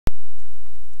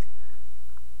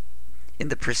In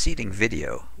the preceding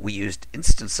video, we used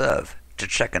instance of to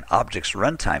check an object's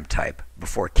runtime type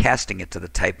before casting it to the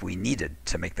type we needed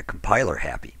to make the compiler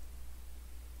happy.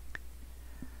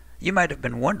 You might have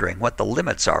been wondering what the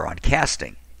limits are on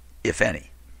casting, if any.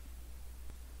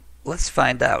 Let's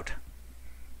find out.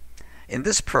 In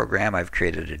this program, I've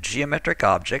created a geometric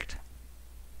object,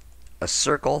 a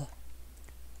circle,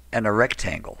 and a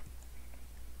rectangle.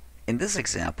 In this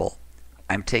example,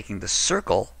 I'm taking the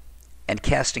circle and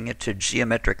casting it to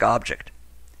geometric object,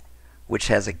 which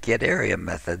has a getArea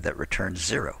method that returns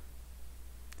 0.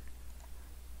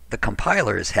 The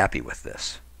compiler is happy with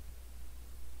this.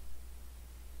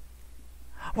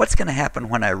 What's going to happen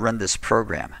when I run this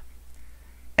program?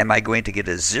 Am I going to get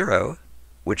a 0,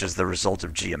 which is the result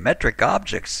of geometric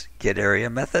object's getArea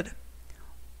method?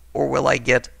 Or will I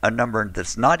get a number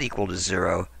that's not equal to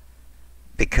 0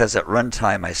 because at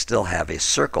runtime I still have a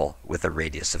circle with a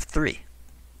radius of 3?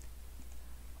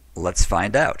 Let's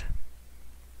find out.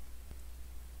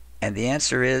 And the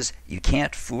answer is you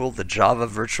can't fool the Java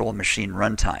Virtual Machine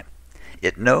runtime.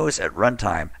 It knows at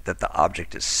runtime that the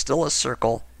object is still a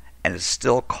circle and it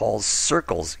still calls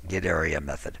circle's getArea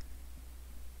method.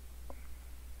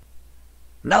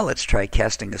 Now let's try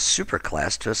casting a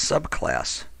superclass to a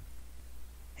subclass.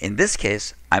 In this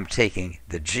case, I'm taking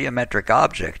the geometric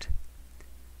object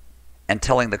and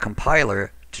telling the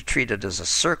compiler to treat it as a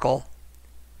circle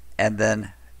and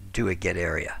then do a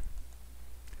getArea.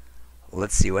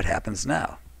 Let's see what happens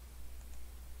now.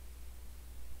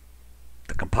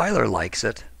 The compiler likes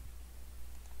it.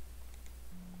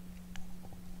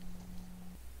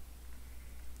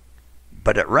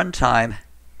 But at runtime,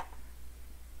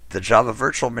 the Java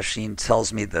Virtual Machine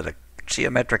tells me that a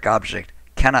geometric object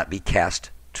cannot be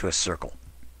cast to a circle.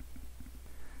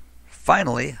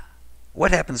 Finally,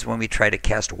 what happens when we try to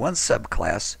cast one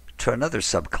subclass to another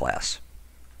subclass?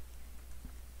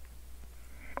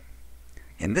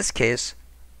 In this case,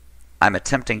 I'm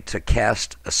attempting to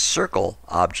cast a circle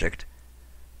object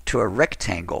to a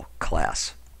rectangle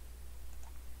class.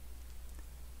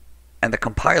 And the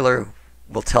compiler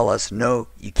will tell us, no,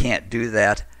 you can't do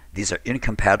that. These are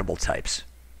incompatible types.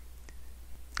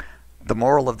 The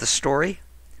moral of the story?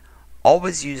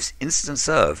 Always use instance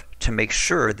of to make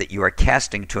sure that you are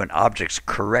casting to an object's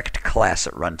correct class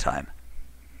at runtime.